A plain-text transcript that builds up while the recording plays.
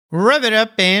Rev it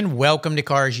up and welcome to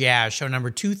Cars Yeah, show number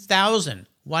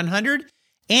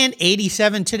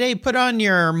 2187. Today, put on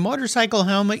your motorcycle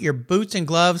helmet, your boots and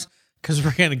gloves, because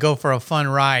we're going to go for a fun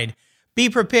ride. Be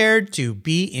prepared to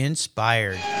be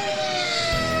inspired.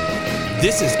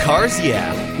 This is Cars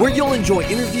Yeah, where you'll enjoy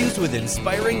interviews with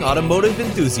inspiring automotive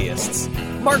enthusiasts.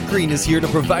 Mark Green is here to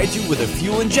provide you with a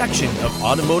fuel injection of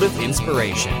automotive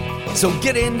inspiration. So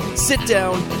get in, sit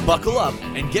down, buckle up,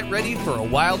 and get ready for a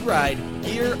wild ride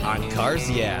here on Cars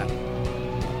Yeah.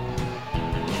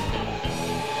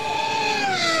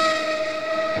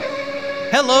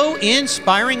 Hello,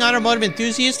 inspiring automotive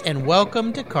enthusiasts, and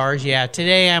welcome to Cars Yeah.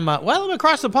 Today I'm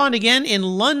across the pond again in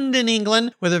London,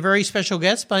 England, with a very special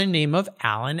guest by the name of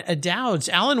Alan Dowds.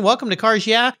 Alan, welcome to Cars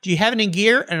Yeah. Do you have it in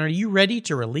gear, and are you ready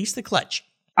to release the clutch?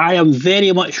 I am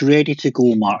very much ready to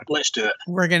go, Mark. Let's do it.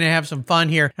 We're going to have some fun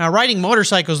here. Now, riding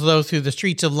motorcycles, though, through the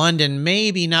streets of London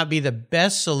maybe not be the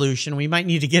best solution. We might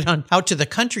need to get out to the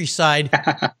countryside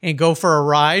and go for a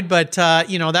ride. But,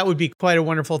 that would be quite a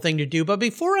wonderful thing to do. But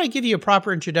before I give you a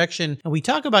proper introduction, and we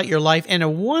talk about your life and a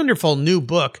wonderful new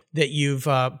book that you've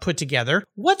put together,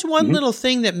 what's one little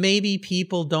thing that maybe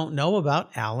people don't know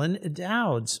about Alan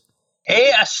Dowds?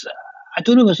 Yes. I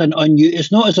don't know if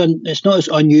it's not as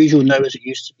unusual now as it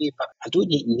used to be, but I don't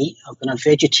eat meat. I've been a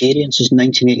vegetarian since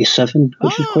 1987,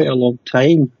 which is quite a long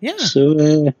time. Yeah. So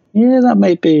that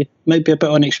might be a bit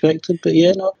unexpected, but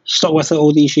stuck with it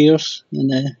all these years.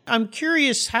 And I'm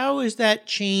curious, how has that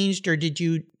changed, or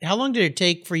how long did it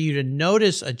take for you to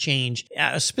notice a change,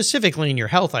 specifically in your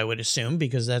health? I would assume,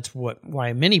 because that's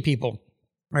why many people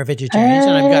are vegetarians,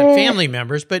 and I've got family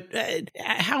members, but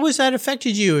how has that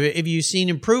affected you? Have you seen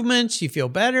improvements? You feel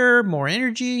better, more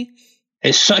energy?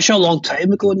 It's such a long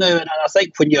time ago now, and I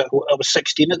think I was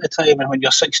 16 at the time, and when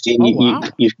you're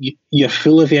 16, you're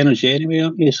full of energy anyway,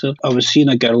 aren't you? So I was seeing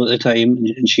a girl at the time,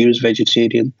 and she was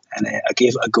vegetarian, and I gave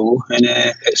it a go, and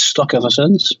it's stuck ever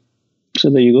since. So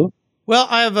there you go. Well,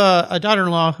 I have a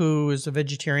daughter-in-law who is a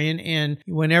vegetarian, and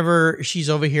whenever she's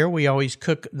over here, we always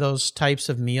cook those types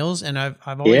of meals, and I've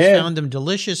always found them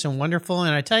delicious and wonderful.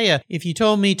 And I tell you, if you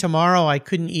told me tomorrow I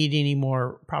couldn't eat any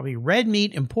more probably red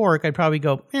meat and pork, I'd probably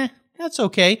go, that's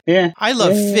okay. Yeah. I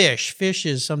love fish. Fish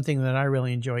is something that I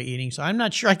really enjoy eating, so I'm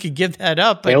not sure I could give that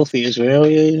up. But healthy as well,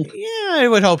 yeah. Yeah, I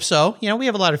would hope so. We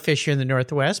have a lot of fish here in the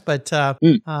Northwest, but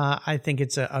I think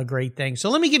it's a great thing.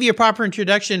 So let me give you a proper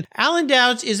introduction. Alan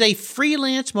Dowds is a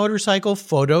freelance motorcycle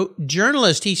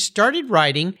photojournalist. He started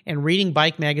writing and reading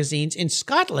bike magazines in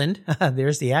Scotland,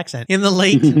 there's the accent, in the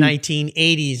late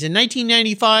 1980s. In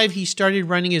 1995, he started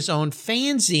running his own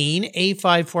fanzine,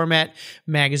 A5 format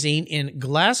magazine in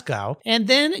Glasgow, and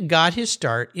then got his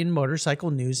start in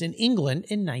motorcycle news in England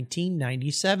in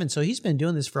 1997. So he's been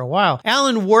doing this for a while.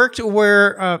 Alan worked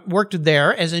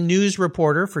there as a news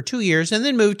reporter for 2 years, and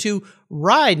then moved to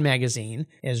Ride magazine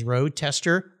as road test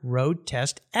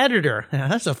editor.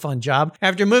 That's a fun job.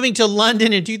 After moving to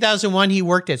London in 2001, he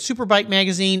worked at Superbike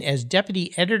magazine as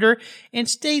deputy editor and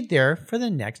stayed there for the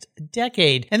next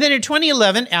decade. And then in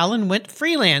 2011, Alan went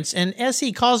freelance, and as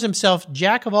he calls himself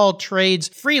jack of all trades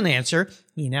freelancer,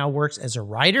 he now works as a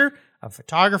writer, a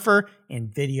photographer, and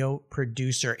video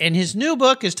producer. And his new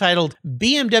book is titled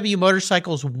BMW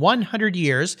Motorcycles 100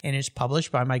 Years and is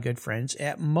published by my good friends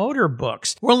at Motor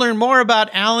Books. We'll learn more about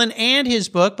Alan and his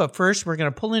book, but first we're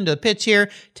going to pull into the pits here,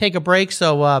 take a break.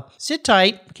 So sit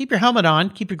tight, keep your helmet on,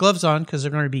 keep your gloves on, because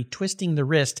they're going to be twisting the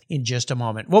wrist in just a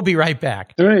moment. We'll be right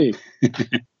back. Great.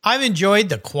 I've enjoyed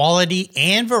the quality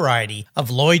and variety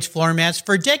of Lloyd's floor mats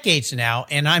for decades now,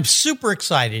 and I'm super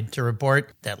excited to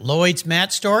report that Lloyd's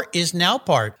Mat Store is now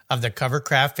part of the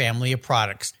Covercraft family of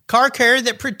products. Car care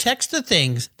that protects the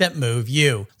things that move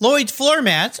you. Lloyd's floor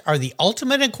mats are the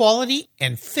ultimate in quality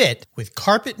and fit with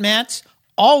carpet mats,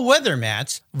 all-weather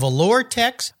mats, velour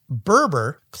tex,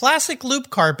 Berber, classic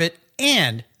loop carpet,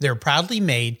 and they're proudly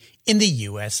made in the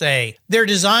USA. They're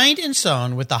designed and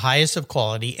sewn with the highest of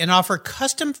quality and offer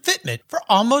custom fitment for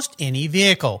almost any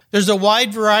vehicle. There's a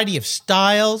wide variety of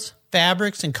styles,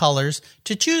 fabrics, and colors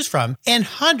to choose from, and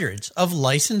hundreds of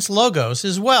licensed logos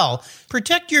as well.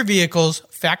 Protect your vehicle's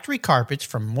factory carpets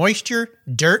from moisture,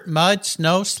 dirt, mud,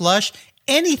 snow, slush,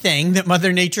 anything that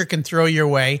Mother Nature can throw your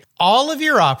way. All of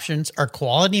your options are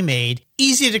quality made,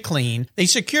 easy to clean, they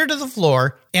secure to the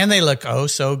floor, and they look oh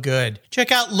so good.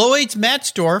 Check out Lloyd's Mat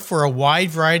Store for a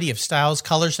wide variety of styles,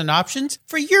 colors, and options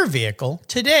for your vehicle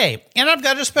today. And I've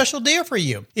got a special deal for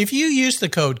you. If you use the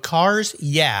code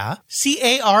CARSYEAH,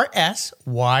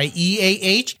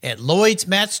 CARSYEAH at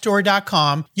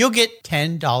LloydsMatStore.com, you'll get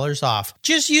 $10 off.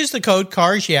 Just use the code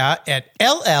CARSYEAH at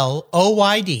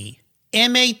LLOYDMATS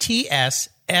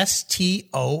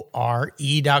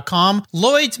LLOYDSTORE.com,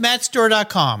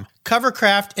 LloydsMatStore.com,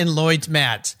 Covercraft and Lloyd's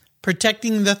Mats,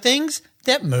 protecting the things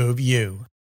that move you.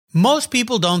 Most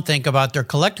people don't think about their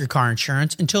collector car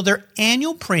insurance until their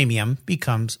annual premium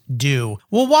becomes due.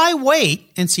 Well, why wait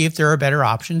and see if there are better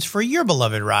options for your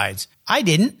beloved rides? I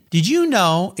didn't. Did you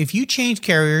know if you change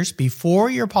carriers before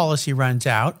your policy runs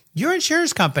out, your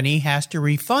insurance company has to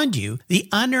refund you the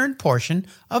unearned portion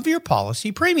of your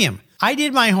policy premium? I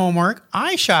did my homework,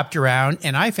 I shopped around,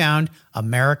 and I found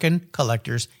American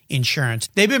Collectors Insurance.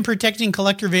 They've been protecting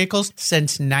collector vehicles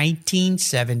since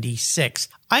 1976.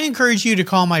 I encourage you to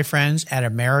call my friends at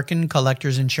American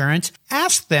Collectors Insurance.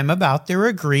 Ask them about their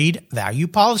agreed value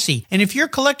policy. And if your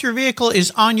collector vehicle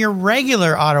is on your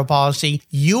regular auto policy,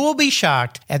 you will be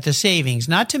shocked at the savings,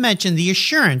 not to mention the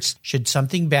assurance, should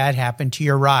something bad happen to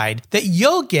your ride, that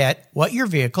you'll get what your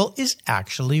vehicle is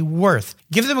actually worth.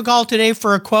 Give them a call today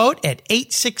for a quote at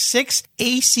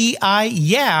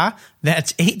 866-ACI-YEAH.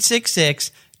 That's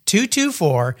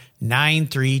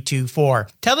 866-224-9324.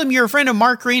 Tell them you're a friend of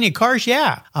Mark Green at Cars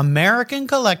Yeah! American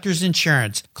Collectors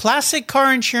Insurance. Classic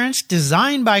car insurance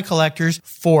designed by collectors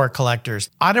for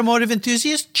collectors. Automotive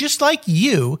enthusiasts just like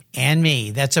you and me.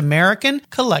 That's American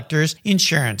Collectors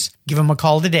Insurance. Give them a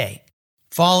call today.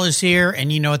 Fall is here, and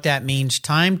you know what that means.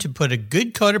 Time to put a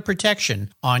good coat of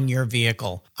protection on your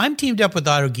vehicle. I'm teamed up with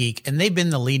AutoGeek, and they've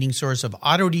been the leading source of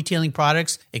auto detailing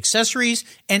products, accessories,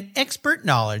 and expert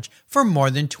knowledge for more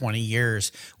than 20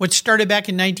 years. What started back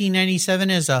in 1997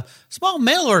 as a small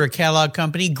mail-order catalog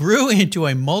company grew into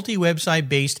a multi-website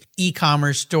based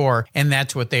e-commerce store, and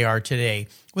that's what they are today.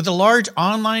 With a large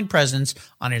online presence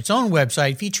on its own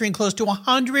website featuring close to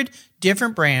 100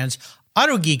 different brands,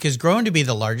 AutoGeek has grown to be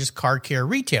the largest car care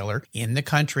retailer in the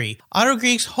country.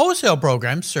 AutoGeek's wholesale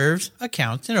program serves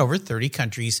accounts in over 30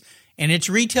 countries, and its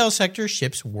retail sector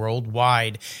ships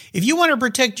worldwide. If you want to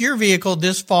protect your vehicle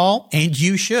this fall, and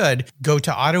you should, go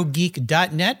to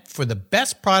AutoGeek.net for the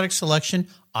best product selection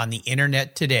on the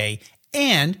internet today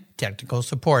and technical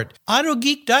support.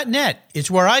 AutoGeek.net is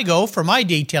where I go for my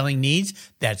detailing needs.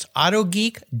 That's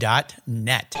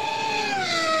AutoGeek.net.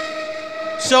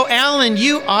 So, Alan,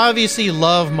 you obviously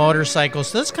love motorcycles.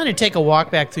 So let's kind of take a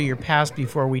walk back through your past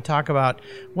before we talk about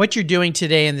what you're doing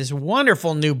today in this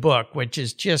wonderful new book, which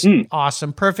is just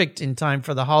awesome, perfect in time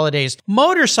for the holidays.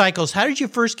 Motorcycles, how did you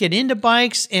first get into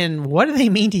bikes, and what do they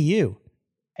mean to you?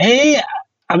 I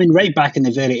mean, right back in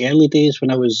the very early days when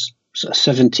I was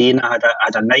 17, I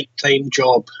had a nighttime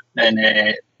job, and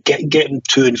getting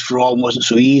to and from wasn't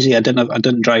so easy. I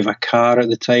didn't drive a car at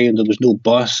the time. There was no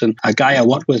bus. And a guy I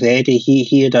worked with, Eddie,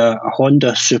 he had a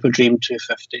Honda Super Dream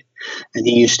 250, and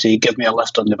he used to give me a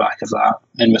lift on the back of that.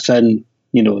 And within,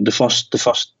 the first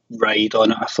ride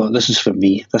on it, I thought, this is for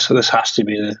me. This has to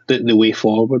be the way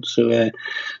forward. So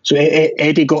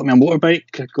Eddie got me a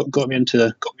motorbike, got me a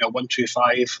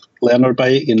 125 learner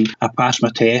bike, and I passed my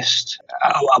test.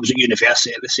 I was at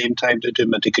university at the same time to do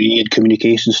my degree in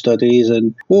communication studies,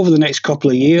 and over the next couple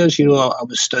of years, I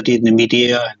was studying the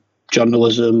media,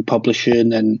 journalism,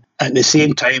 publishing, and at the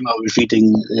same time I was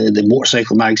reading the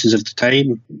motorcycle magazines of the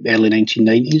time, early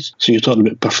 1990s. So you're talking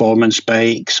about performance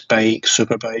bikes,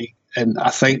 superbike. And I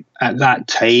think at that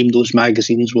time, those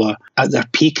magazines were at their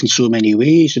peak in so many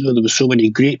ways. There were so many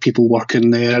great people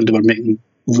working there. They were making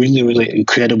really, really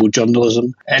incredible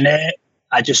journalism. And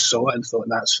I just saw it and thought,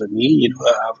 that's for me.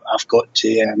 I've got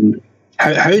to,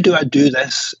 how do I do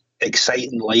this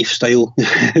exciting lifestyle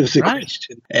is the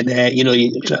question. And, you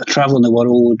traveling the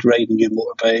world, riding new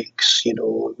motorbikes,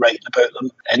 writing about them.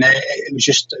 And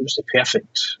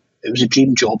it was a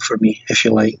dream job for me, if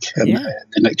you like. And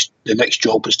the next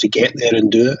job was to get there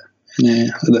and do it.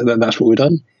 And that's what we've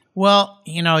done. Well,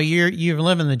 you're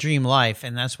living the dream life,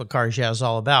 and that's what Cars Yeah! is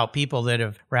all about. People that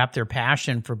have wrapped their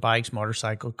passion for bikes,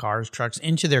 motorcycles, cars, trucks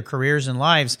into their careers and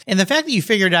lives. And the fact that you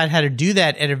figured out how to do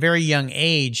that at a very young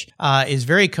age is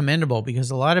very commendable,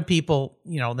 because a lot of people,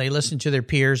 they listen to their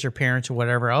peers or parents or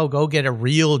whatever. Oh, go get a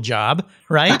real job,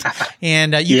 right?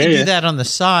 And you can do that on the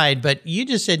side, but you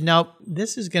just said, nope,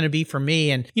 this is going to be for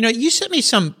me. And, you sent me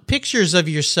some pictures of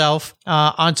yourself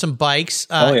on some bikes.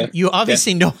 You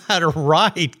obviously know how to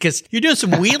ride, because you're doing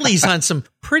some wheelies on some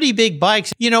pretty big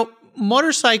bikes.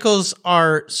 Motorcycles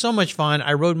are so much fun.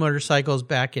 I rode motorcycles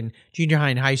back in junior high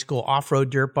and high school,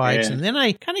 off-road dirt bikes. And then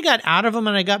I kind of got out of them,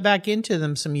 and I got back into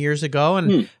them some years ago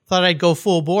and thought I'd go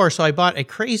full bore. So I bought a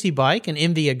crazy bike, an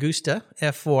MV Agusta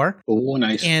F4. Oh,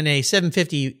 nice. And a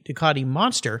 750 Ducati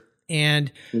Monster.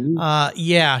 And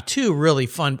two really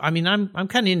fun. I mean, I'm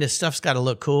kind of into stuff's got to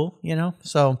look cool,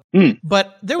 So,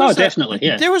 but there was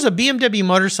there was a BMW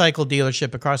motorcycle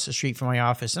dealership across the street from my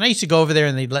office, and I used to go over there,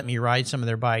 and they'd let me ride some of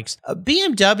their bikes.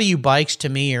 BMW bikes to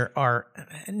me are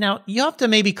now, you have to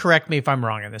maybe correct me if I'm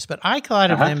wrong on this, but I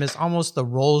thought of them as almost the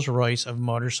Rolls Royce of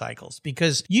motorcycles,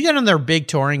 because you get on their big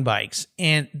touring bikes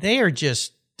and they are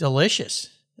just delicious.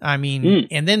 I mean,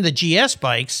 and then the GS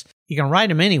bikes, you can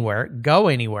ride them anywhere, go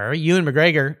anywhere. Ewan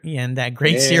McGregor in that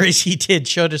great series he did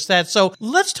showed us that. So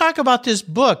let's talk about this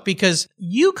book, because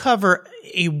you cover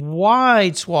a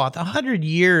wide swath, 100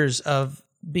 years of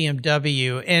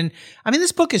BMW. And I mean,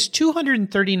 this book is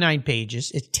 239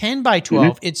 pages. It's 10 by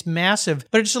 12. It's massive,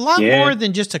 but it's a lot more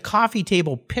than just a coffee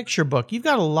table picture book. You've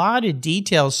got a lot of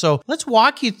details. So let's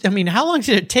walk you. I mean, how long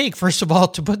did it take, first of all,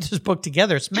 to put this book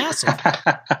together? It's massive.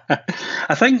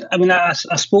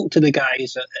 I spoke to the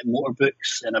guys at Motor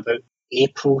Books in about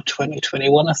April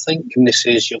 2021, I think, and they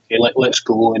says, okay, let's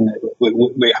go. And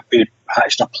we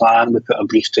hatched a plan. We put a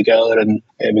brief together, and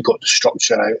we got the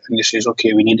structure out. And they says,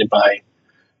 okay, we need to buy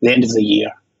the end of the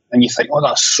year. And you think, oh,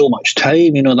 that's so much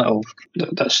time,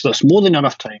 that's more than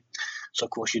enough time. So, of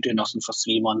course, you do nothing for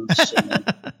 3 months.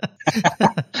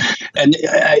 And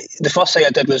the first thing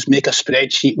I did was make a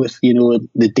spreadsheet with,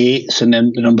 the dates and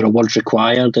then the number of words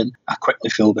required, and I quickly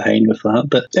fell behind with that.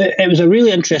 But it was a really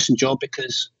interesting job,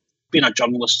 because I've been a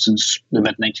journalist since the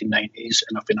mid-1990s,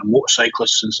 and I've been a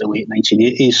motorcyclist since the late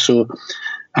 1980s. So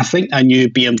I think I knew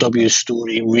BMW's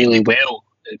story really well,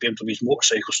 BMW's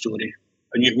motorcycle story.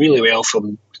 I knew it really well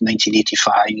from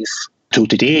 1985 till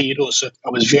today, So I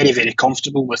was very, very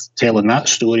comfortable with telling that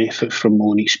story from my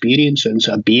own experience and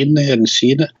sort of being there and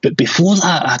seeing it. But before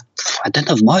that, I didn't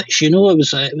have much, It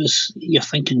was you're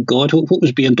thinking, God, what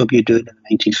was BMW doing in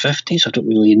the 1950s? I don't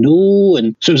really know.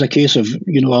 And so it was a case of,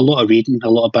 a lot of reading, a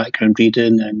lot of background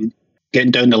reading, and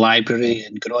getting down the library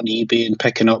and going on eBay and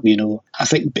picking up, I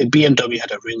think BMW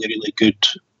had a really, really good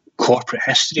corporate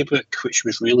history book, which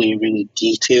was really, really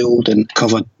detailed and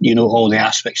covered, all the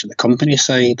aspects of the company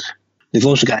side. They've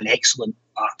also got an excellent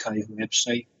archive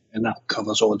website, and that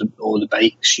covers all the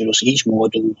bikes. So each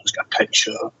model has got a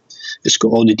picture, it's got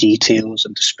all the details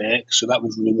and the specs. So that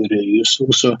was really, really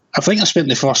useful. So I think I spent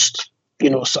the first,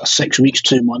 sort of 6 weeks,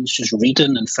 2 months just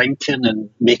reading and thinking and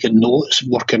making notes,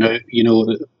 working out,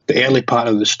 the early part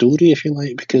of the story, if you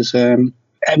like, because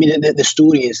the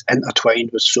story is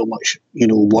intertwined with so much,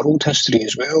 world history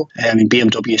as well.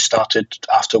 BMW started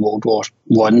after World War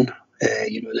I.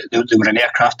 They were an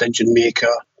aircraft engine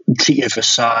maker. Treaty of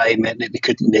Versailles meant that they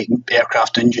couldn't make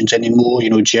aircraft engines anymore.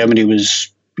 Germany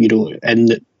was, in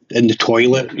the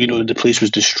toilet. The place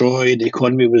was destroyed. The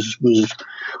economy was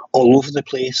all over the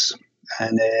place.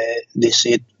 And they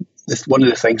said that one of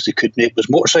the things they could make was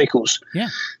motorcycles. Yeah.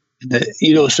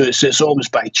 So it's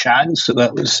almost by chance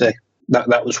that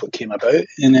was what came about.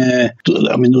 And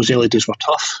those early days were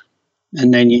tough.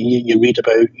 And then you read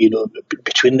about,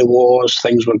 between the wars,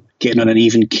 things were getting on an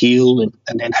even keel, and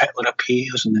then Hitler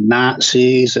appears, and the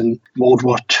Nazis, and World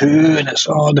War II, and it's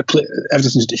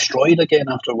everything's destroyed again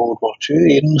after World War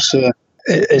II. So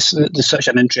it's such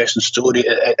an interesting story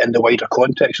in the wider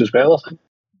context as well, I think.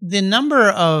 The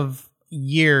number of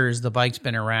years the bike's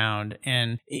been around,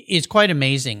 and it's quite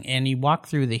amazing. And you walk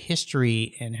through the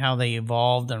history and how they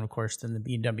evolved, and of course then the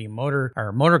BMW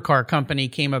motor car company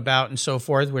came about and so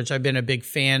forth, which I've been a big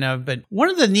fan of. But one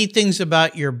of the neat things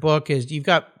about your book is you've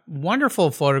got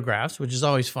wonderful photographs, which is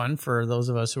always fun for those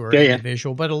of us who are into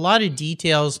visual, but a lot of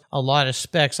details, a lot of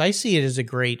specs. I see it as a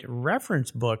great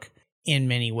reference book in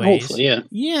many ways. Hopefully,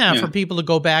 for people to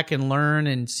go back and learn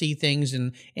and see things.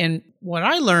 And what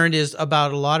I learned is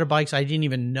about a lot of bikes I didn't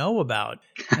even know about.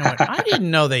 I didn't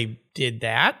know they did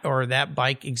that, or that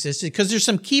bike existed, because there's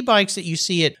some key bikes that you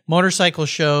see at motorcycle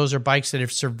shows or bikes that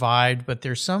have survived, but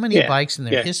there's so many bikes in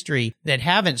their history that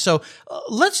haven't. So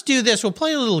let's do this. We'll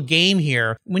play a little game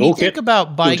here. When you think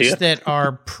about bikes that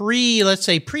are let's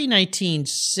say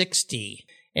pre-1960,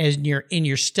 as in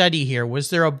your study here,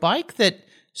 was there a bike that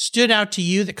stood out to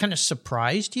you that kind of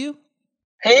surprised you?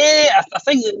 Hey, I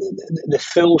think the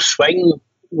full swing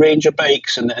range of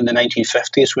bikes in the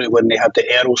 1950s, when they had the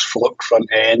Earls fork front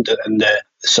end and the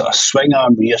sort of swing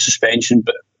arm rear suspension,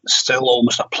 but still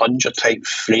almost a plunger type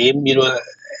frame.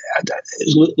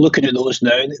 Looking at those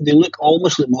now, they look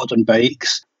almost like modern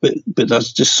bikes, but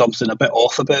there's just something a bit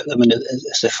off about them, and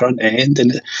it's the front end,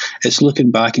 and it's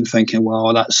looking back and thinking,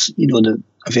 wow, that's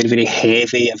a very, very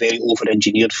heavy, a very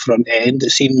over-engineered front end. It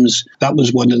seems that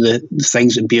was one of the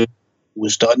things that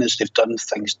was done is they've done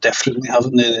things differently,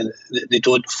 haven't they? They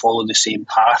don't follow the same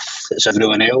path as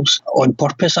everyone else on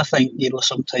purpose, I think,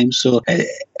 sometimes. So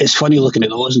it's funny looking at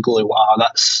those and going, wow,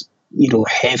 that's,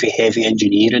 heavy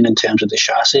engineering in terms of the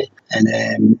chassis, and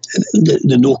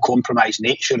the no compromise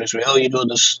nature as well.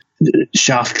 There's the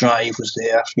shaft drive was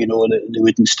there. They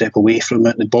wouldn't step away from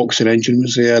it. The boxer engine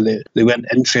was there. They weren't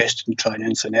interested in trying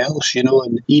anything else.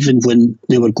 And even when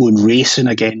they were going racing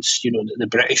against the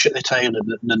British at the time,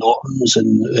 the Nortons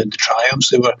and the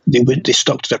Triumphs, they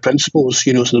stuck to their principles.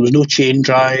 So there was no chain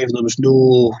drive. There was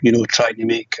no trying to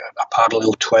make a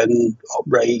parallel twin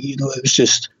upright. It was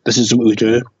just, this is what we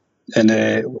do. And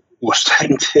we're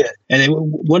sticking to it. And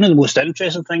one of the most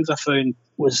interesting things I found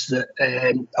was that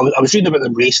I was reading about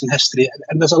the racing history,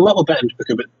 and there's a little bit in the book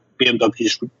about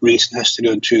BMW's racing history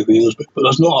on two wheels, but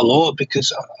there's not a lot,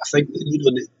 because I think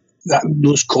that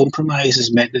those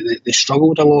compromises meant that they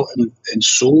struggled a lot in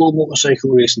solo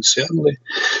motorcycle racing, certainly.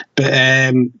 But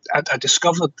I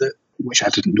discovered that, which I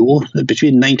didn't know, that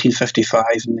between 1955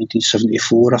 and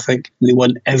 1974, I think, they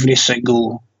won every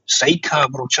single sidecar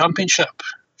world championship.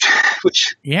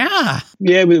 With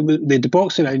the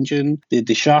boxer engine,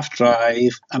 the shaft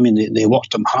drive. I mean, they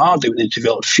worked them hard. They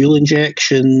developed fuel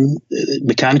injection,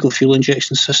 mechanical fuel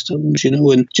injection systems,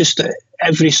 and just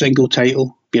every single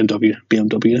title,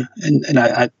 BMW. And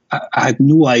I had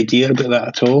no idea about that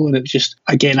at all. And it was just,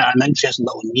 again, an interesting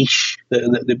little niche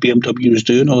that the BMW was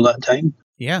doing all that time.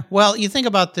 Yeah. Well, you think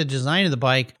about the design of the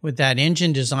bike with that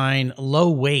engine design, low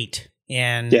weight.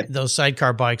 And those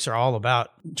sidecar bikes are all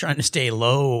about trying to stay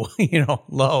low,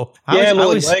 low. I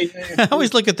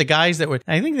always look at the guys that would,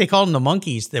 I think they called them the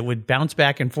monkeys, that would bounce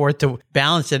back and forth to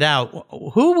balance it out.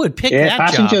 Who would pick that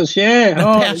passengers,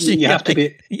 job? You have to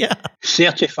be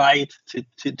certified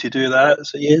to do that.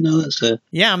 So, that's a...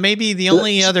 Yeah, maybe the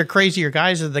only other crazier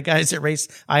guys are the guys that race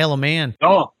Isle of Man.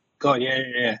 Oh, God,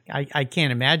 yeah. I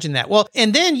can't imagine that. Well,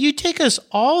 and then you take us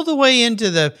all the way into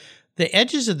the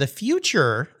edges of the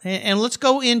future, and let's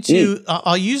go into,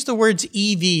 I'll use the words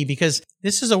EV, because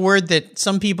this is a word that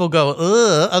some people go,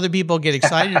 ugh, other people get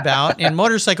excited about, and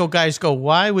motorcycle guys go,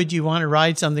 why would you want to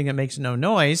ride something that makes no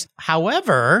noise?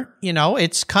 However,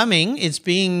 it's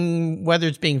coming, whether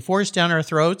it's being forced down our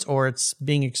throats or it's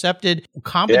being accepted, a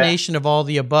combination of all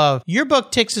the above. Your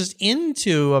book takes us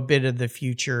into a bit of the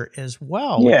future as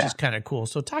well, which is kind of cool.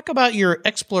 So talk about your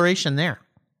exploration there.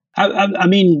 I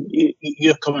mean,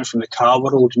 you're coming from the car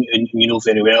world, and you know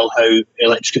very well how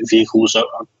electric vehicles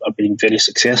are being very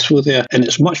successful there. And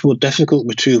it's much more difficult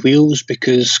with two wheels,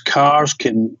 because cars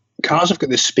have got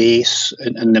the space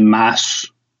and the mass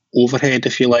overhead,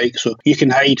 if you like. So you can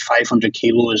hide 500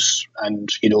 kilos and,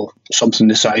 something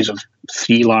the size of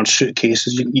 3 large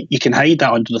suitcases. You can hide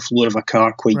that under the floor of a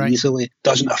car quite easily.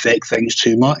 Doesn't affect things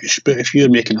too much. But if you're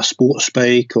making a sports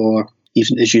bike, or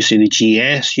even, as you say, the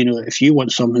GS, if you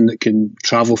want something that can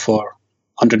travel for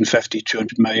 150,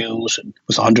 200 miles and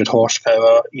with 100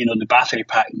 horsepower, the battery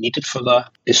pack needed for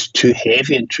that is too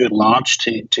heavy and too large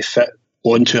to fit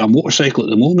onto a motorcycle at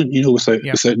the moment, without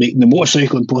making the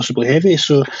motorcycle impossibly heavy.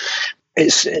 So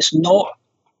it's not,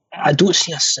 I don't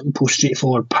see a simple,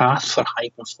 straightforward path for high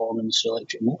performance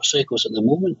electric motorcycles at the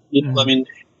moment. I mean,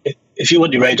 if you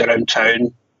want to ride around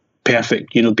town,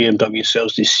 perfect. BMW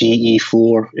sells the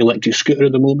CE4 electric scooter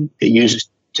at the moment. It uses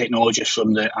technologies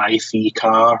from the i3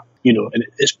 car, and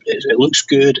it looks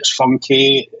good, it's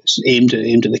funky, it's aimed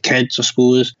at the kids, I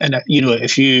suppose. And,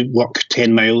 if you work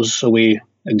 10 miles away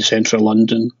in the centre of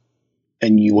London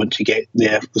and you want to get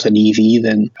there with an EV,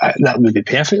 then that would be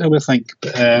perfect, I would think.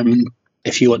 But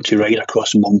if you want to ride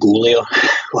across Mongolia,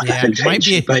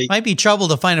 might be trouble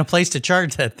to find a place to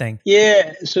charge that thing.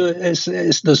 Yeah, so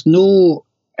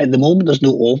at the moment, there's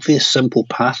no obvious, simple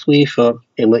pathway for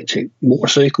electric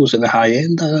motorcycles at the high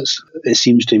end. It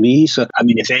seems to me. So, I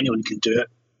mean, if anyone can do it,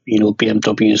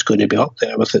 BMW is going to be up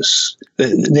there with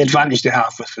the advantage they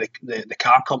have with the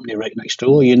car company right next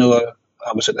door.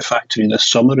 I was at the factory this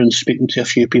summer and speaking to a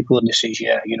few people, and they say,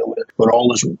 we're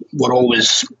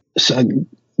always sort of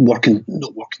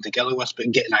not working together with,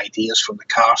 but getting ideas from the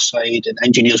car side, and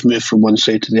engineers move from one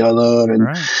side to the other, and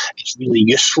it's really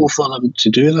useful for them to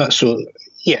do that. So,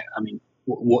 yeah, I mean,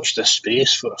 watch this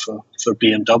space for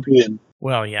BMW. And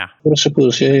well, yeah, I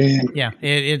suppose, yeah,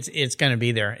 it's going to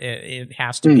be there. It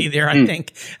has to be there. I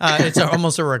think it's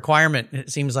almost a requirement.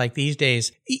 It seems like these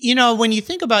days. When you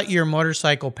think about your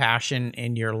motorcycle passion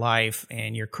in your life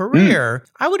and your career,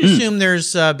 I would assume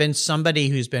there's been somebody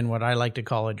who's been what I like to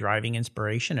call a driving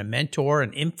inspiration, a mentor,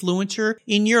 an influencer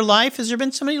in your life. Has there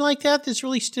been somebody like that that's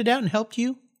really stood out and helped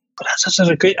you? That's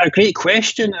a great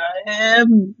question.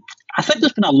 I think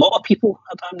there's been a lot of people.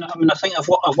 I mean, I think I've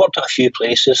worked at a few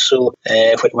places. So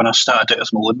when I started out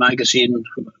with my own magazine,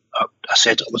 I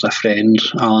set it up with a friend,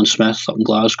 Alan Smith, up in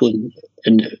Glasgow,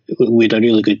 and we had a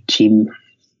really good team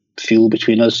feel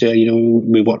between us there.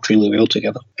 We worked really well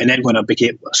together. And then when I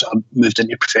moved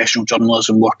into professional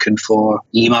journalism, working for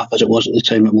EMAP, as it was at the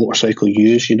time, at Motorcycle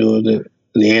News, the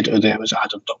editor there was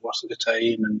Adam Duckworth at the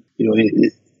time, and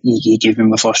he gave me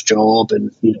my first job, and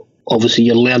obviously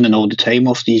you're learning all the time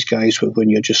off these guys when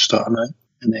you're just starting out.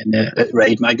 And then at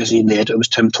Ride Magazine, the editor was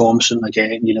Tim Thompson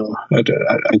again,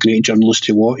 a great journalist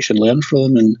to watch and learn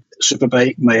from. And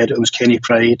Superbike, my editor was Kenny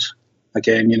Pride,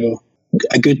 again,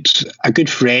 a good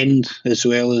friend as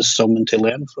well as someone to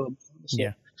learn from. So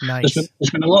yeah, nice. There's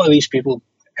been a lot of these people.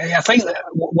 I think that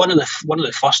one of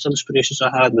the first inspirations I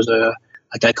had was a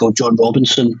guy called John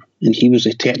Robinson, and he was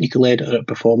the technical editor at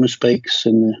Performance Bikes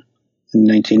in the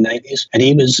 1990s, and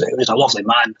he was a lovely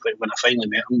man. When I finally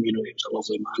met him, he was a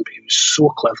lovely man, but he was so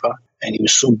clever and he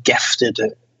was so gifted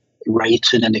at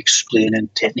writing and explaining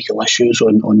technical issues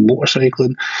on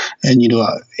motorcycling. And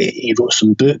he wrote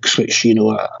some books which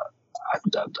I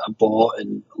bought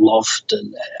and loved,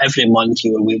 and every month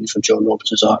you were waiting for John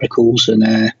Robinson's articles. And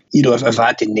if I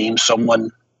had to name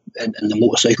someone in the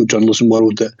motorcycle journalism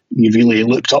world that you really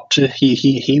looked up to,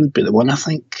 he would be the one, I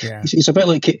think. Yeah. He's a bit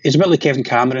like Kevin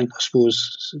Cameron, I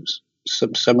suppose,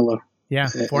 similar. Yeah,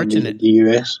 fortunate. In the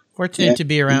US. Fortunate to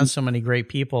be around so many great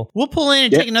people. We'll pull in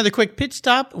and take another quick pit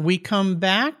stop. We come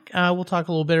back. We'll talk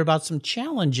a little bit about some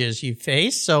challenges you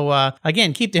face. So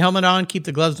again, keep the helmet on, keep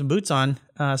the gloves and boots on.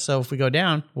 So if we go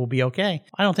down, we'll be okay.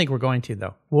 I don't think we're going to,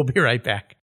 though. We'll be right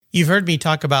back. You've heard me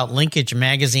talk about Linkage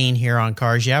Magazine here on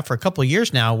Cars Yeah for a couple of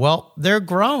years now. Well, they're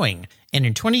growing. And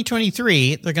in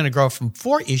 2023, they're going to grow from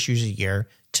 4 issues a year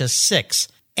to 6.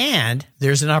 And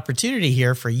there's an opportunity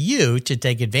here for you to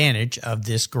take advantage of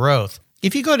this growth.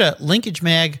 If you go to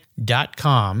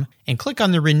linkagemag.com and click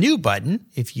on the Renew button,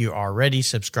 if you already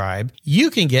subscribe, you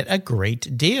can get a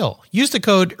great deal. Use the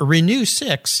code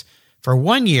RENEW6 for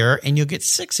 1 year, and you'll get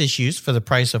 6 issues for the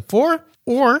price of 4,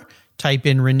 or type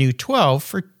in Renew 12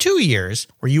 for 2 years,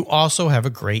 where you also have a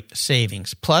great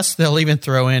savings. Plus, they'll even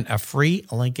throw in a free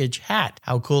Linkage hat.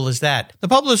 How cool is that? The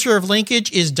publisher of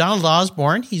Linkage is Donald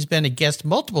Osborne. He's been a guest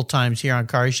multiple times here on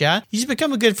Cars Yeah. He's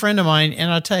become a good friend of mine,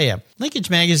 and I'll tell you, Linkage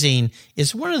Magazine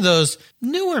is one of those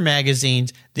newer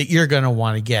magazines that you're going to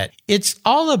want to get. It's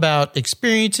all about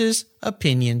experiences,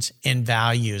 opinions, and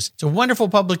values. It's a wonderful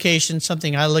publication,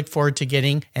 something I look forward to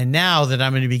getting. And now that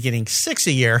I'm going to be getting 6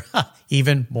 a year,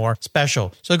 even more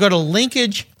special. So go to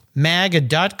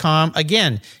linkagemag.com.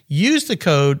 Again, use the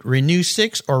code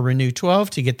RENEW6 or RENEW12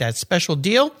 to get that special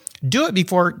deal. Do it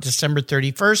before December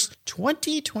 31st,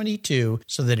 2022,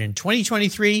 so that in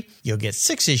 2023, you'll get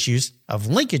 6 issues of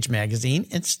Linkage Magazine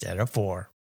instead of 4.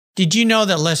 Did you know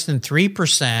that less than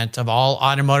 3% of all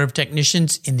automotive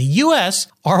technicians in the U.S.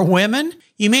 are women?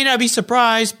 You may not be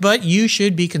surprised, but you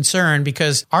should be concerned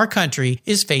because our country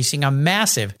is facing a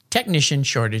massive technician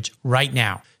shortage right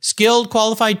now. Skilled,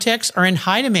 qualified techs are in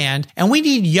high demand, and we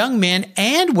need young men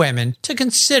and women to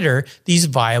consider these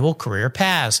viable career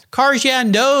paths. Cars Yeah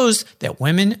knows that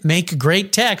women make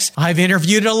great techs. I've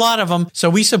interviewed a lot of them, so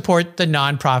we support the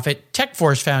nonprofit Tech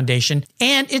Force Foundation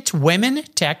and its Women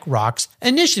Tech Rocks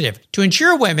initiative to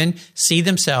ensure women see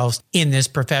themselves in this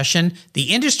profession,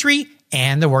 the industry,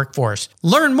 and the workforce.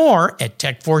 Learn more at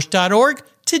techforce.org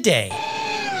today.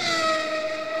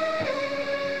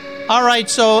 All right,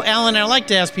 so Alan, I like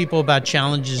to ask people about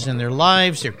challenges in their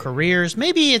lives, their careers.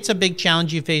 Maybe it's a big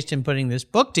challenge you faced in putting this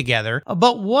book together,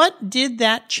 but what did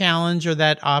that challenge or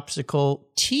that obstacle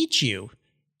teach you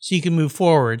so you can move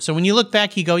forward? So when you look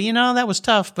back, you go, that was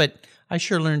tough, but I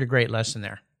sure learned a great lesson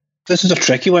there. This is a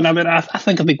tricky one. I mean, I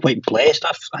think I've been quite blessed.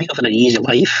 I think I've had an easy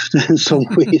life in some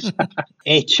ways.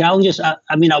 Challenges. I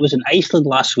mean, I was in Iceland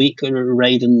last week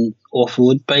riding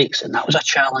off-road bikes, and that was a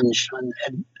challenge. And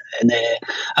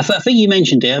I think you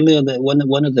mentioned earlier that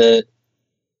one of the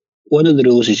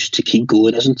rules is just to keep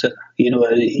going, isn't it?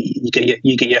 You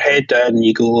get your head down and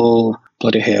you go, oh,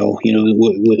 bloody hell,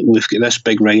 we've got this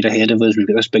big ride ahead of us, we've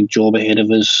got this big job ahead of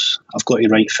us. I've got to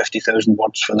write 50,000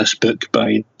 words for this book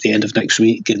by the end of next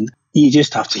week, and you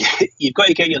just have to. You've got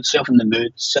to get yourself in the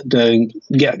mood, sit down,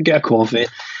 get a coffee,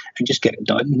 and just get it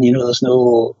done. There's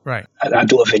no right. I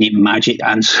don't have any magic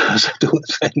answers. I don't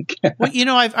think.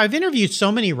 Well, I've interviewed so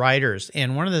many writers,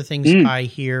 and one of the things I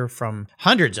hear from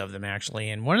hundreds of them actually,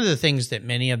 and one of the things that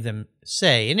many of them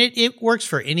say, and it works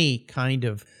for any kind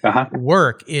of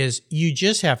work, is you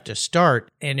just have to start.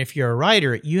 And if you're a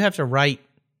writer, you have to write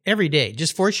every day.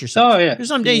 Just force yourself. Oh, yeah. There's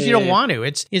some days you don't want to.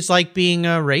 It's like being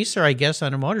a racer, I guess,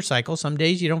 on a motorcycle. Some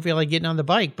days you don't feel like getting on the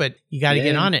bike, but you got to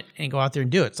get on it and go out there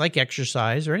and do it. It's like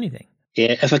exercise or anything.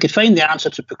 Yeah, if I could find the answer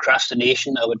to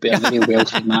procrastination, I would be a very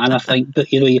wealthy man, I think. But,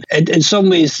 in some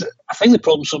ways, I think the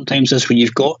problem sometimes is when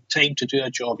you've got time to do a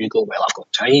job, you go, well, I've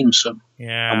got time, so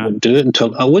I wouldn't do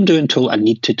it until I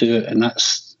need to do it. And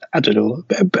that's, I don't know.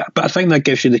 But I think that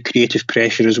gives you the creative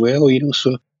pressure as well,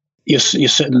 so you're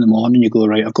sitting in the morning, you go,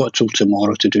 right, I've got till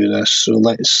tomorrow to do this, so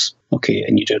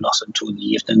and you do nothing until the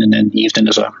evening, and then the evening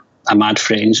is a mad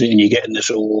frenzy, and you get in the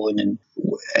zone,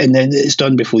 and then it's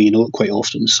done before you know it quite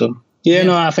often, so...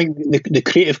 No, I think the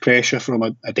creative pressure from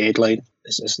a deadline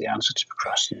is the answer to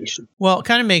procrastination. Well, it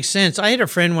kind of makes sense. I had a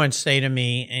friend once say to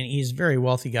me, and he's a very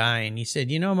wealthy guy, and he said,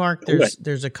 Mark,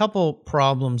 there's a couple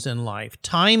problems in life.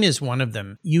 Time is one of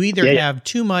them. You either have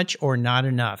too much or not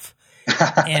enough.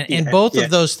 And both of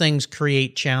those things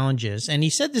create challenges. And he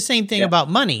said the same thing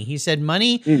about money. He said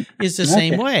money is the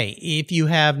same way. If you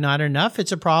have not enough,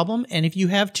 it's a problem. And if you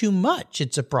have too much,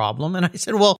 it's a problem. And I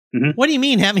said, well, what do you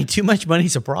mean having too much money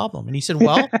is a problem? And he said,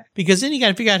 well, because then you got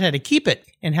to figure out how to keep it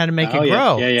and how to make it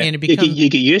grow. And it becomes, you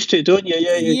get used to it, don't you?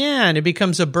 Yeah, and it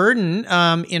becomes a burden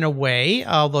in a way,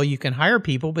 although you can hire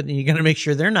people, but then you got to make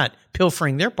sure they're not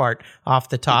pilfering their part off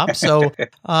the top. So,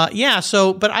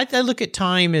 but I look at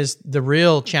time as the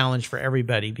real challenge for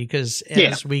everybody, because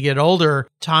as we get older,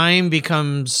 time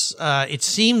becomes, it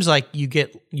seems like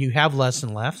you have less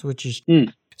and less, which is...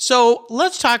 So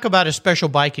let's talk about a special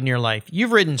bike in your life.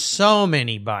 You've ridden so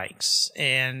many bikes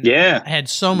and had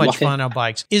so much fun on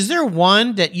bikes. Is there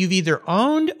one that you've either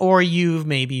owned or you've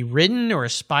maybe ridden or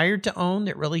aspired to own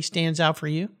that really stands out for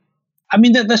you? I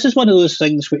mean, this is one of those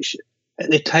things which at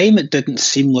the time it didn't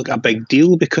seem like a big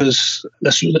deal, because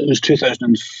it was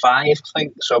 2005, I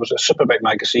think. So I was at Superbike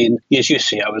magazine. As you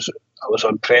say, I was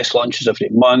on press launches every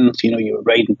month. You were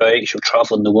riding bikes, you were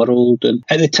traveling the world. And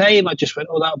at the time, I just went,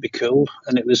 oh, that would be cool.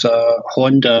 And it was a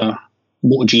Honda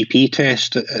MotoGP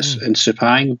test in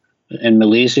Sepang in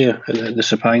Malaysia, at the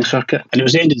Sepang circuit. And it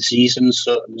was the end of the season,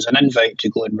 so it was an invite to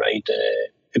go and ride.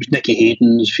 It was Nicky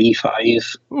Hayden's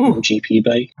V5 MotoGP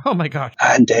bike. Oh, my God.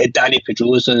 And Danny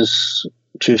Pedrosa's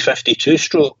 250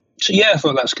 two-stroke. So, I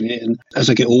thought that's great. And as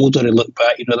I get older and look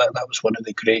back, that was one of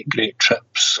the great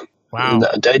trips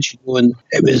that I did. And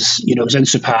it was, it was in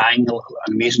Sepang, an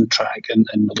amazing track in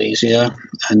Malaysia,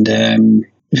 and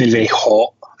very, very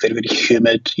hot, very, very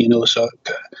humid, so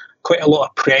quite a lot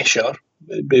of pressure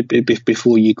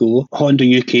before you go. Honda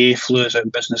UK flew us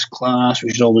out business class,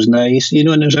 which is always nice, and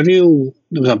there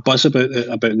was a buzz about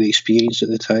the experience at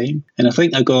the time. And I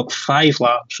think I got 5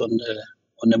 laps on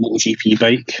the MotoGP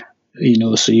bike,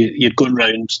 so you're going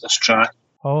round this track.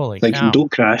 Holy thinking, cow.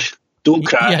 Don't crash. Don't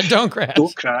crash. Yeah, don't crash.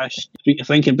 Don't crash. You're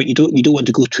thinking, but you don't want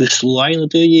to go too slow either,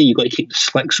 do you? You've got to keep the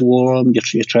slicks warm.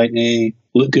 You're trying to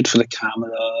look good for the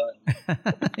camera.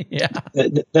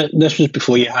 This was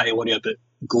before you had to worry about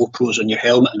GoPros on your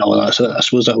helmet and all that. So I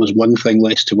suppose that was one thing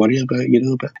less to worry about,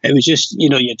 But it was just,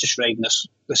 you're just riding this.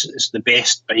 This is the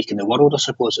best bike in the world, I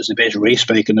suppose. It's the best race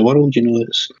bike in the world,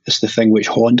 It's the thing which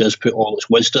Honda has put all its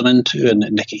wisdom into, and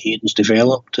that Nicky Hayden's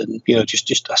developed, and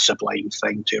just a sublime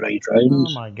thing to ride round.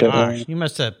 Oh my gosh, you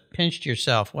must have pinched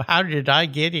yourself. Well, how did I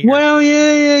get here? Well,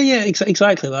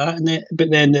 exactly that. And but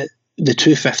then the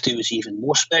 250 was even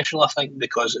more special, I think,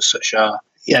 because it's such a...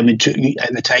 at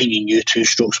the time you knew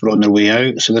two-strokes were on their way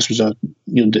out, so this was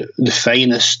the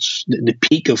finest, the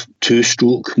peak of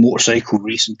two-stroke motorcycle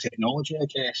racing technology, I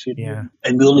guess.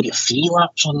 And we only get 3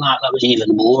 laps on that. That was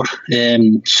even more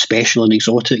special and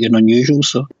exotic and unusual.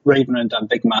 So riding around that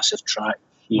big, massive track,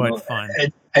 what fun!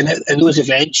 And in those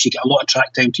events, you get a lot of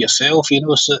track time to yourself.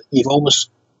 So you've almost...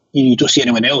 You don't see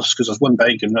anyone else because there's one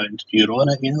bike going round, you're on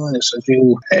it, and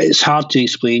it's hard to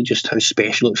explain just how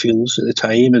special it feels at the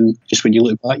time, and just when you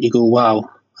look back, you go, wow,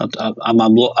 I'm a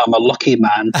lucky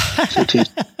man to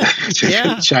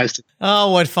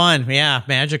Oh, what fun. Yeah,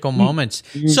 magical moments.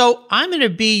 So I'm going to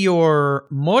be your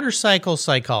motorcycle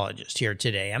psychologist here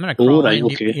today. I'm going to crawl I'm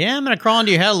going to crawl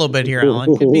into your head a little bit here,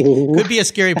 Alan. Could be a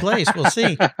scary place. We'll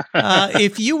see.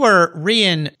 If you were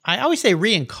I always say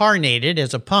reincarnated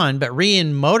as a pun, but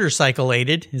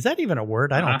motorcycleated. Is that even a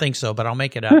word? I don't think so, but I'll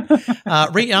make it up.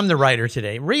 I'm the writer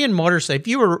today. If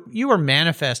you were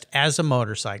manifest as a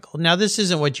motorcycle. Now, this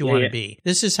isn't what you want to be.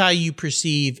 This is how you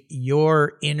perceive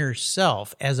your inner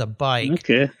self as a bike.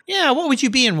 Okay. Yeah, what would you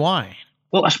be and why?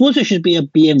 Well, I suppose it should be a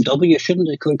BMW, shouldn't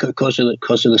it? Because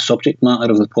of the subject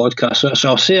matter of the podcast. So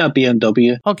I'll say a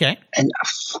BMW. Okay. And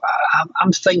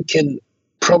I'm thinking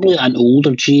probably an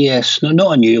older GS,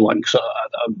 not a new one, because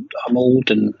I'm old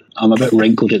and I'm a bit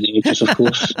wrinkled at the edges, of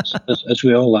course, as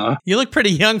we all are. You look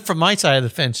pretty young from my side of the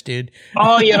fence, dude.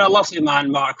 Oh, you're a lovely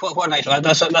man, Mark. What nice.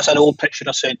 That's an old picture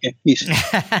I sent you.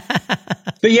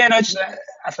 But yeah,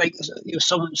 I think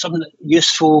something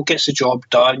useful, gets the job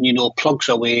done, plugs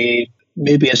away.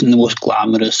 Maybe isn't the most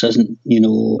glamorous, isn't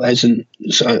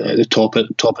sort of at the top of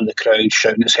the crowd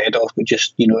shouting its head off, but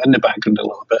just in the background a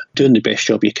little bit, doing the best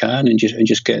job you can and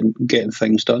just getting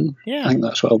things done. Yeah, I think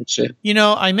that's what I would say.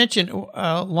 I mentioned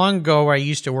long ago where I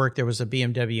used to work, there was a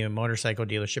BMW motorcycle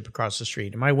dealership across the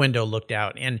street, and my window looked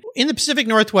out. And in the Pacific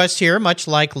Northwest here, much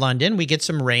like London, we get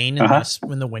some rain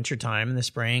in the wintertime, in the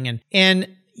spring, and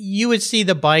you would see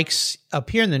the bikes up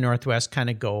here in the Northwest kind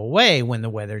of go away when the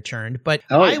weather turned. But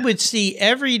I would see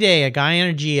every day a guy on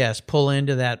a GS pull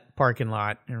into that parking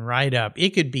lot and ride up.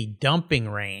 It could be dumping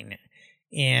rain.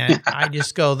 And I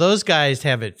just go, those guys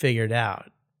have it figured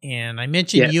out. And I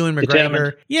mentioned Ewan McGregor.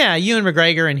 Determined. Yeah, Ewan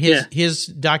McGregor and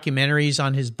his documentaries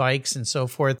on his bikes and so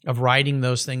forth of riding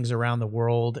those things around the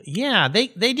world. Yeah,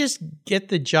 they just get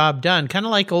the job done. Kind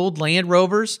of like old Range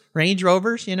Rovers,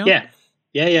 Yeah.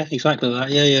 Yeah, exactly that.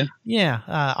 Yeah. Yeah,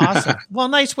 awesome. Well,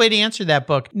 nice way to answer that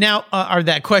book. Now, or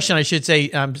that question, I should say.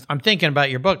 I'm thinking about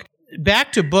your book.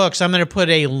 Back to books, I'm going to put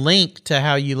a link to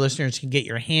how you listeners can get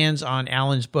your hands on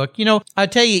Alan's book. I'll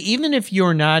tell you, even if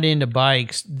you're not into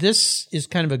bikes, this is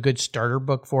kind of a good starter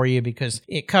book for you because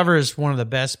it covers one of the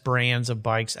best brands of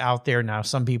bikes out there. Now,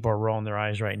 some people are rolling their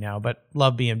eyes right now, but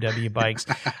love BMW bikes.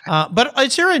 But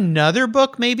is there another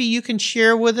book maybe you can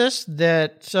share with us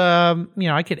that,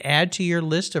 I could add to your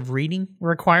list of reading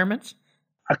requirements?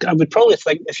 I would probably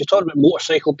think, if you're talking about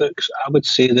motorcycle books, I would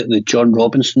say that the John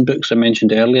Robinson books I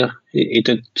mentioned earlier, he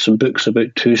did some books about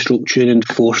 2-stroke tuning,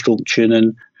 4-stroke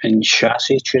tuning, and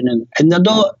chassis tuning. And they're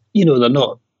not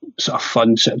sort of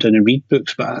fun, sit down and read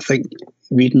books, but I think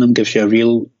reading them gives you a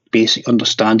real basic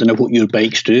understanding of what your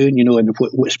bike's doing, and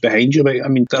what's behind your bike. I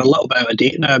mean, they're a little bit out of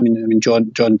date now. I mean, John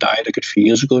died a good few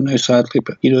years ago now, sadly,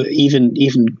 but,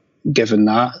 even given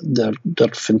that, they're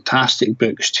fantastic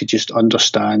books to just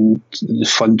understand the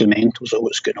fundamentals of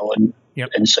what's going on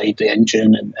inside the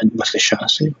engine and with the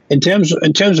chassis. In terms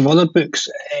of other books,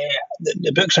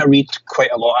 the books I read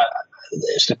quite a lot,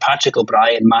 it's the Patrick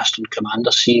O'Brien Master and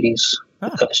Commander series.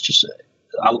 That's just,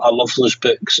 I love those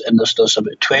books, and there's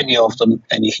about 20 of them,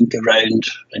 and you can go around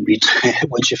and read.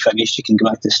 Once you're finished, you can go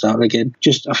back to the start again.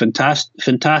 Just a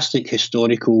fantastic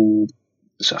historical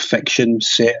sort of fiction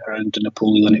set around the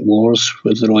Napoleonic Wars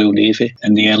with the Royal Navy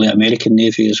and the early American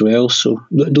Navy as well. So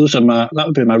that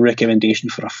would be my recommendation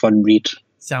for a fun read.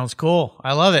 Sounds cool.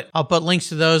 I love it. I'll put links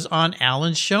to those on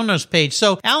Alan's show notes page.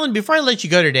 So, Alan, before I let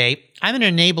you go today, I'm going to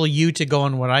enable you to go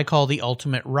on what I call the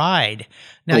ultimate ride.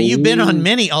 Now, you've been on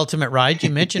many ultimate rides. You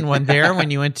mentioned one there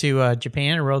when you went to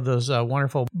Japan and rode those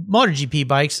wonderful MotoGP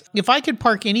bikes. If I could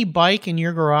park any bike in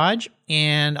your garage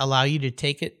and allow you to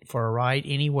take it for a ride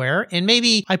anywhere, and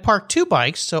maybe I park 2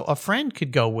 bikes so a friend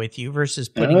could go with you versus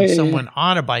putting someone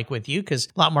on a bike with you, because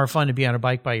a lot more fun to be on a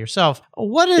bike by yourself.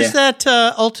 What does that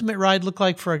ultimate ride look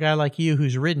like for a guy like you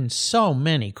who's ridden so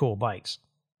many cool bikes?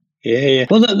 Yeah.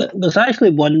 Well, there's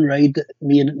actually one ride that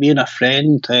me and a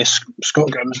friend, Scott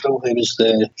Grimsville, who was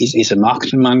he's a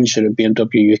marketing manager at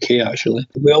BMW UK. Actually,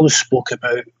 we always spoke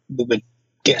about we would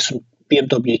get some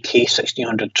BMW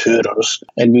K1600 Tourers,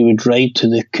 and we would ride to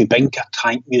the Kubinka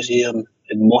Tank Museum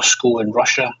in Moscow in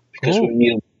Russia, because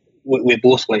we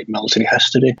both like military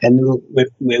history, and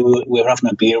we were having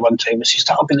a beer one time and says,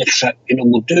 that'll be the trip,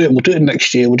 we'll do it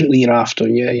next year, we'll do it the year after,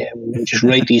 we'll just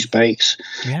ride these bikes.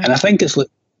 And I think it's like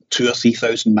 2,000 or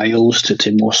 3,000 miles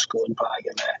to Moscow and back.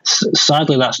 And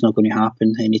sadly, that's not going to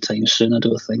happen anytime soon, I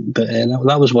don't think. But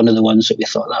that was one of the ones that we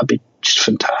thought that'd be just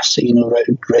fantastic.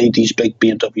 Ride these big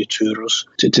BMW Tourers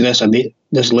to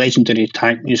this legendary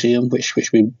tank museum, which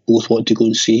we both want to go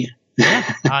and see.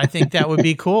 Yeah, I think that would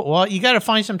be cool. Well, you got to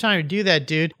find some time to do that,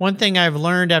 dude. One thing I've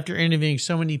learned after interviewing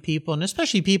so many people, and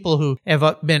especially people who have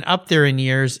been up there in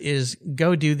years, is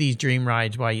go do these dream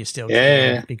rides while you still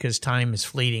can, because time is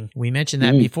fleeting. We mentioned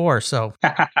that before, so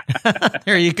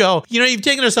there you go. You've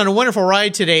taken us on a wonderful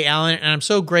ride today, Alan, and I'm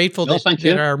so grateful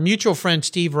that our mutual friend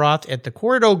Steve Roth at the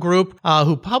Quarto Group,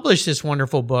 who published this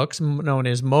wonderful book known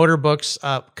as Motor Books,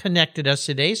 connected us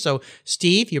today. So,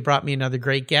 Steve, you brought me another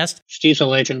great guest. Steve's a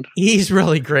legend. He's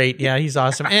really great. Yeah, he's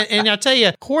awesome. And I'll tell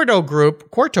you, Quarto Group,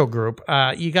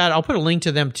 I'll put a link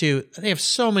to them too. They have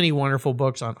so many wonderful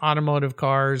books on automotive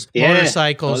cars,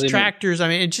 motorcycles, tractors. I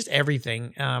mean, it's just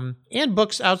everything. And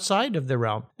books outside of the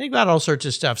realm. They've got all sorts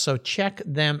of stuff. So check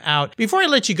them out. Before I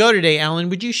let you go today, Alan,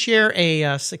 would you share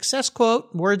a success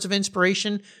quote, words of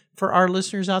inspiration for our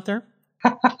listeners out there?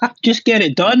 Just get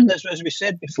it done, as we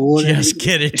said before. Just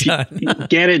get it done.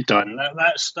 Get it done.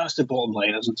 That's the bottom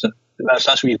line, isn't it? That's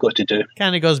what you've got to do.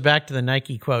 Kind of goes back to the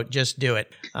Nike quote, just do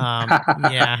it.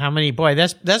 Yeah, how many, boy,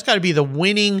 that's got to be the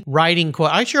winning writing quote.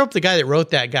 I sure hope the guy that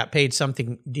wrote that got paid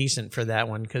something decent for that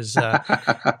one, because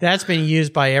that's been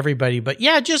used by everybody. But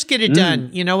yeah, just get it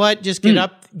done. You know what? Just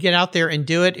get out there and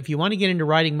do it. If you want to get into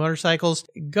riding motorcycles,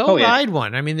 go ride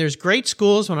one. I mean, there's great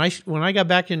schools. When I got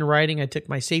back into riding, I took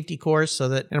my safety course,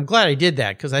 and I'm glad I did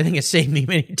that, because I think it saved me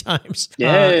many times.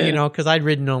 Because I'd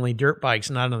ridden only dirt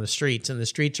bikes, not on the streets, and the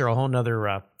streets are a whole nother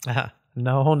realm out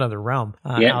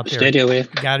there. Steady away.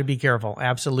 Got to be careful.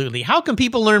 Absolutely. How can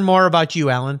people learn more about you,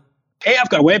 Alan? Hey, I've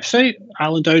got a website,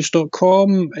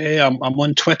 alandowds.com. I'm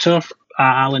on Twitter at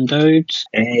Alan Dowds,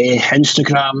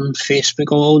 Instagram,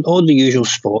 Facebook, all the usual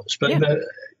spots. But I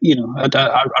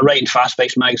write in Fast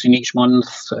Bikes magazine each month.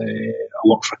 I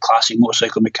work for Classic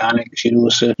Motorcycle Mechanics.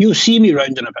 So you'll see me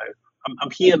round and about.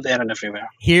 I'm here, there, and everywhere.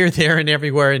 Here, there, and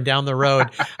everywhere, and down the road.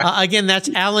 Again, that's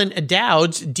Alan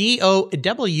Dowds, Dowds,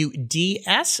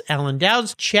 Alan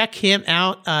Dowds. Check him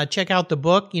out. Check out the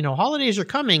book. Holidays are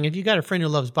coming. If you got a friend who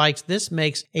loves bikes, this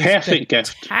makes a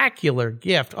spectacular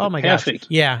gift. Oh, my gosh.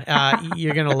 Yeah,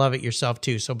 you're going to love it yourself,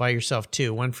 too. So buy yourself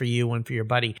two. One for you, one for your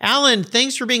buddy. Alan,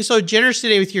 thanks for being so generous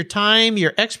today with your time,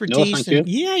 your expertise. No, thank you.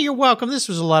 Yeah, you're welcome. This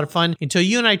was a lot of fun. Until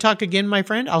you and I talk again, my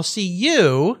friend, I'll see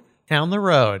you down the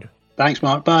road. Thanks,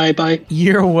 Mark. Bye.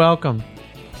 You're welcome.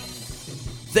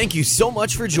 Thank you so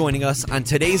much for joining us on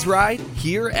today's ride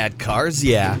here at Cars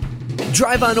Yeah.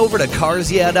 Drive on over to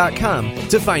carsyeah.com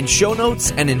to find show notes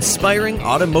and inspiring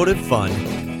automotive fun.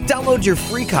 Download your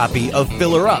free copy of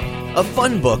Filler Up, a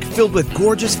fun book filled with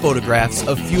gorgeous photographs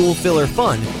of fuel filler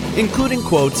fun, including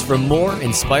quotes from more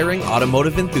inspiring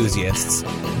automotive enthusiasts.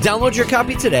 Download your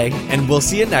copy today, and we'll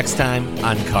see you next time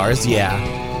on Cars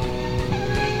Yeah.